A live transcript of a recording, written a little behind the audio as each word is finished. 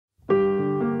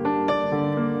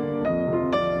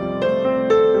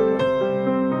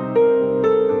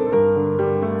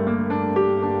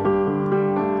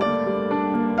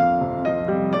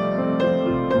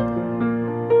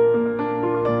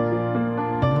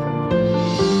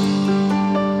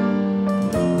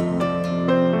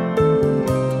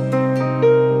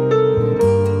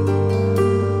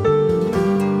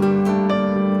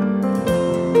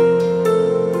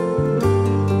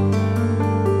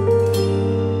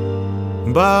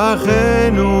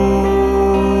ברכנו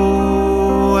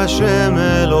השם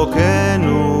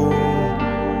אלוקינו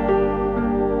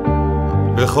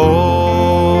בכל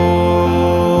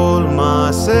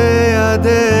מעשה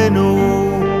ידינו.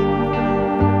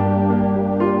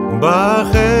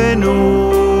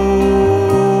 ברכנו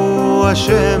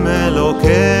השם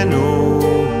אלוקינו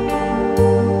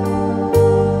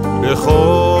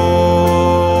בכל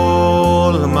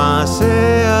מעשה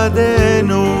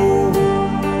ידינו.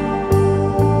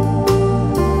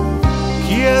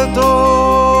 כי אל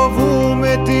טוב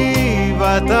ומטיב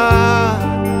אתה,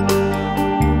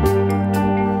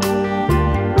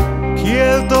 כי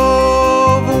אל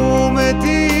טוב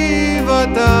ומטיב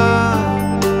אתה,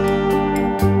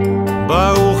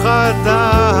 ברוך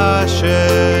אתה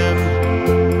השם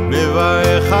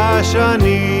מברך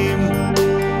השנים.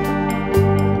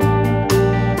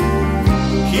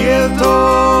 כי אל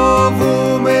טוב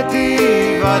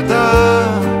ומטיב אתה,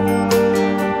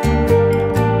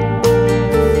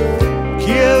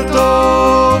 כי אל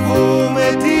טוב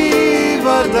ומטיב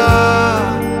אתה,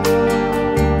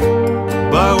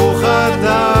 ברוך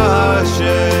אתה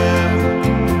השם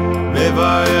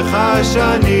מברך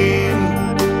השנים.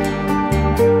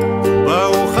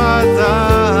 ברוך אתה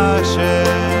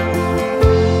השם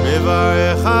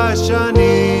מברך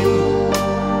השנים.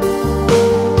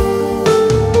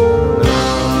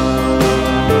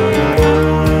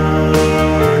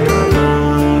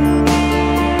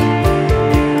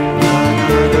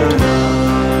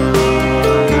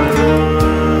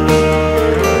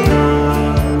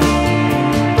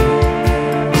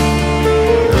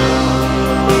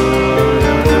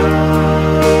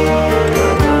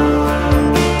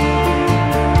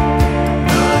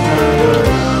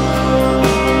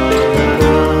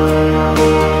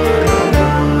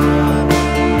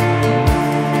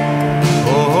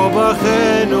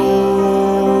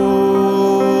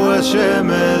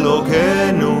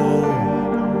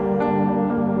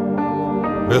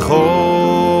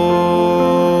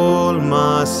 בכל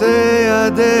מעשה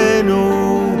ידינו.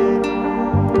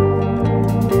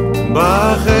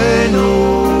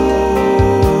 ברכנו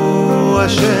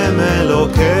השם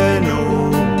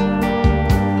אלוקינו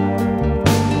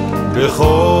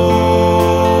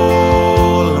בכל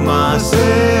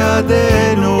מעשה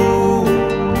ידינו.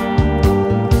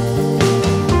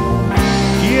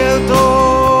 כי אל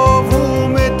טוב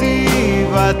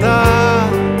ומטיב אתה,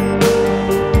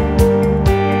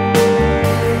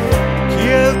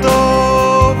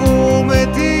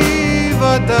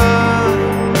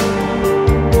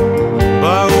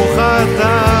 ברוך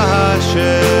אתה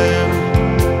השם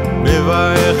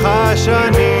מברך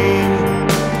השנים.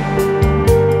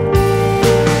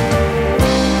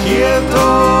 כי אל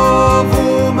טוב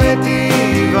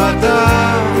ומטיב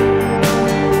אתה,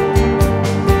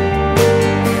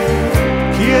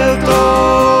 כי אל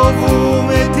טוב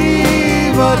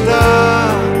ומטיב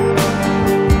אתה,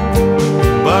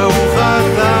 ברוך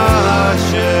אתה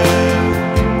השם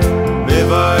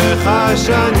מברך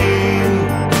השנים.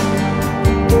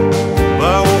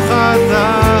 ברוך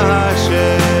אתה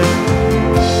השם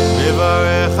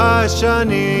מברך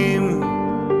השנים.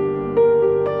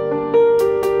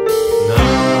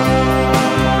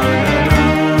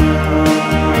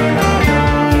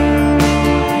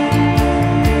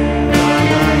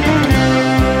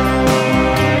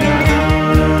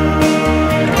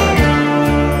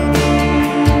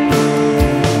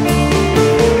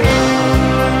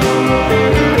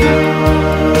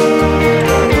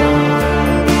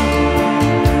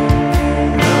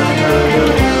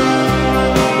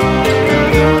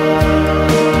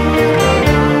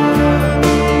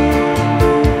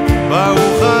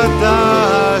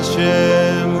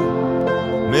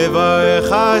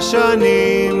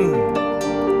 השנים.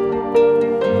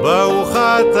 ברוך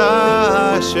אתה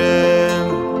השם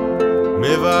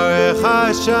מברך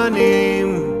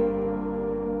השנים.